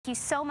Thank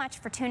you so much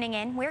for tuning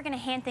in. We're going to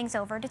hand things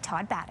over to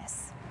Todd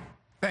Battis.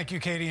 Thank you,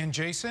 Katie and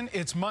Jason.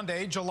 It's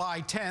Monday,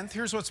 July 10th.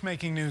 Here's what's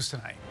making news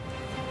tonight.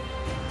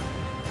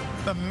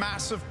 The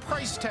massive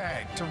price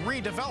tag to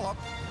redevelop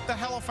the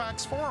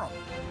Halifax Forum.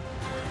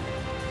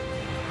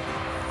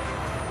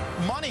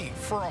 Money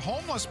for a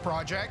homeless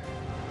project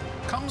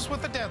comes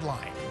with a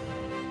deadline.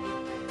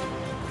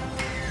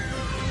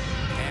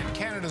 And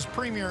Canada's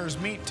premiers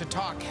meet to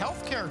talk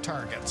healthcare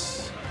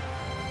targets.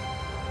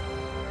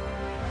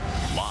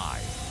 Live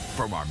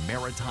from our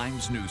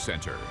Maritimes News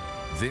Center,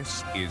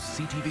 this is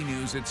CTV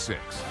News at 6.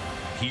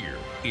 Here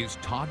is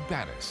Todd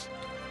Battis.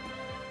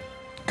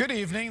 Good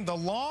evening. The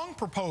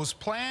long-proposed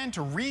plan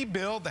to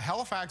rebuild the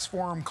Halifax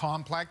Forum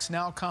complex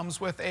now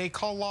comes with a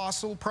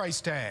colossal price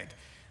tag.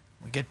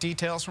 We get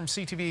details from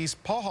CTV's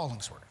Paul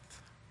Hollingsworth.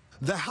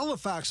 The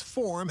Halifax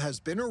Forum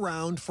has been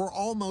around for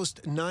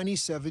almost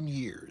 97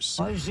 years.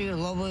 I see a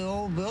lovely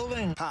old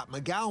building. Pat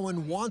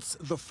McGowan wants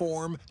the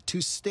Forum to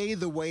stay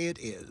the way it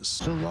is.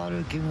 There's a lot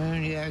of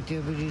community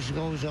activities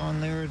goes on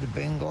there, the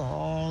bingo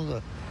hall,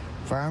 the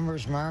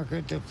farmers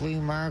market, the flea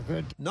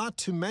market. Not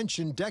to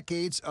mention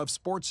decades of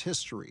sports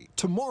history.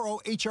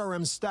 Tomorrow,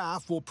 HRM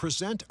staff will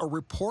present a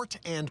report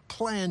and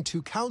plan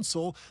to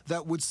council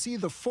that would see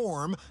the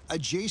Forum,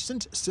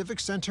 adjacent Civic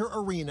Center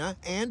Arena,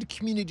 and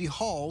community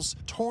halls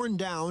torn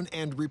down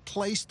and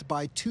replaced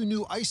by 2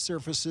 new ice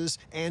surfaces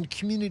and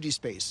community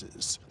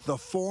spaces. The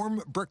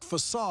Forum brick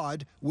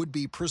facade would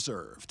be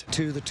preserved.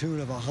 To the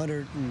tune of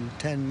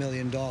 $110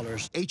 million.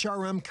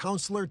 HRM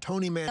councillor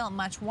Tony Mann.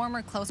 Much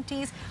warmer, close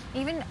teas,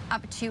 even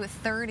up to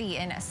 30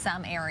 in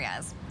some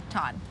areas.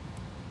 Todd.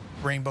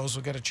 Rainbows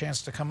will get a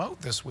chance to come out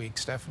this week,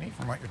 Stephanie,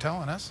 from what you're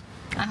telling us.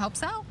 I hope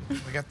so.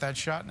 We got that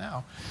shot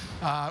now.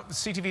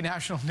 CTV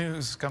National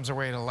News comes our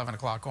way at 11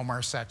 o'clock. Omar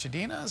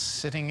Sachedina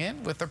sitting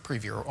in with a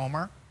preview.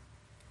 Omar.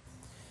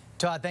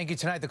 Todd, thank you.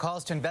 Tonight, the call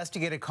is to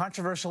investigate a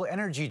controversial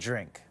energy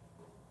drink.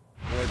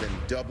 More than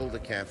double the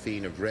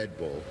caffeine of Red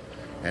Bull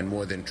and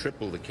more than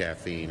triple the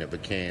caffeine of a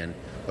can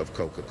of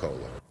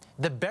Coca-Cola.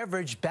 The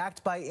beverage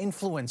backed by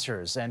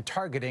influencers and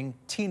targeting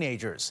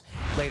teenagers.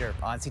 Later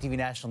on CTV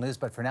National News,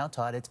 but for now,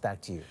 Todd, it's back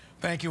to you.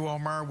 Thank you,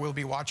 Omar. We'll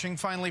be watching.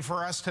 Finally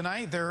for us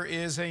tonight, there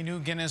is a new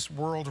Guinness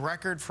World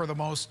Record for the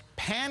most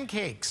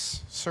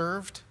pancakes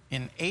served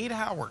in 8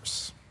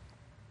 hours.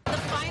 The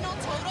final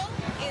total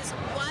is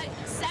what?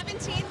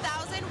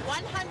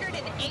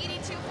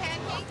 17,182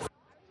 pancakes?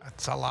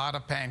 That's a lot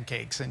of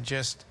pancakes in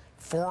just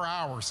 4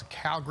 hours. The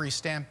Calgary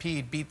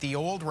Stampede beat the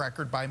old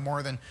record by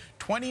more than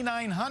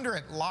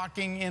 2,900,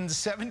 locking in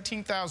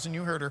 17,000.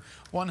 You heard her.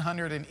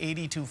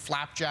 182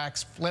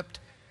 flapjacks flipped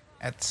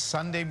at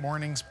Sunday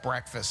morning's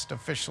breakfast.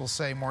 Officials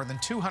say more than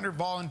 200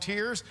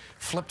 volunteers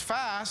flipped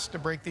fast to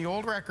break the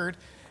old record.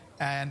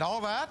 And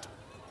all that,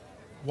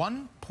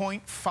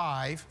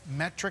 1.5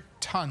 metric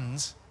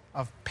tons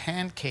of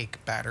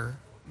pancake batter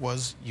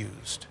was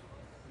used.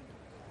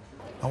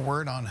 A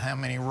word on how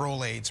many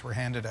Rolaids were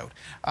handed out.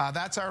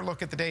 That's our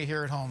look at the day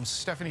here at home.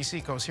 Stephanie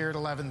Seco's here at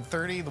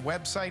 11:30. The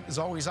website is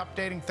always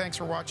updating. Thanks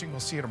for watching.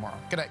 We'll see you tomorrow.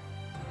 Good night.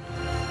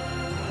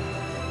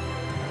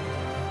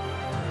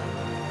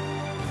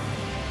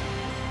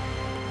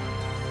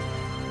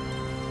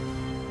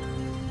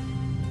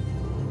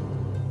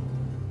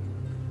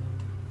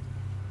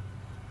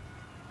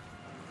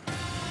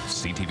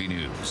 CTV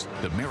News,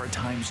 the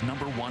Maritimes'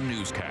 #1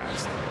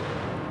 newscast.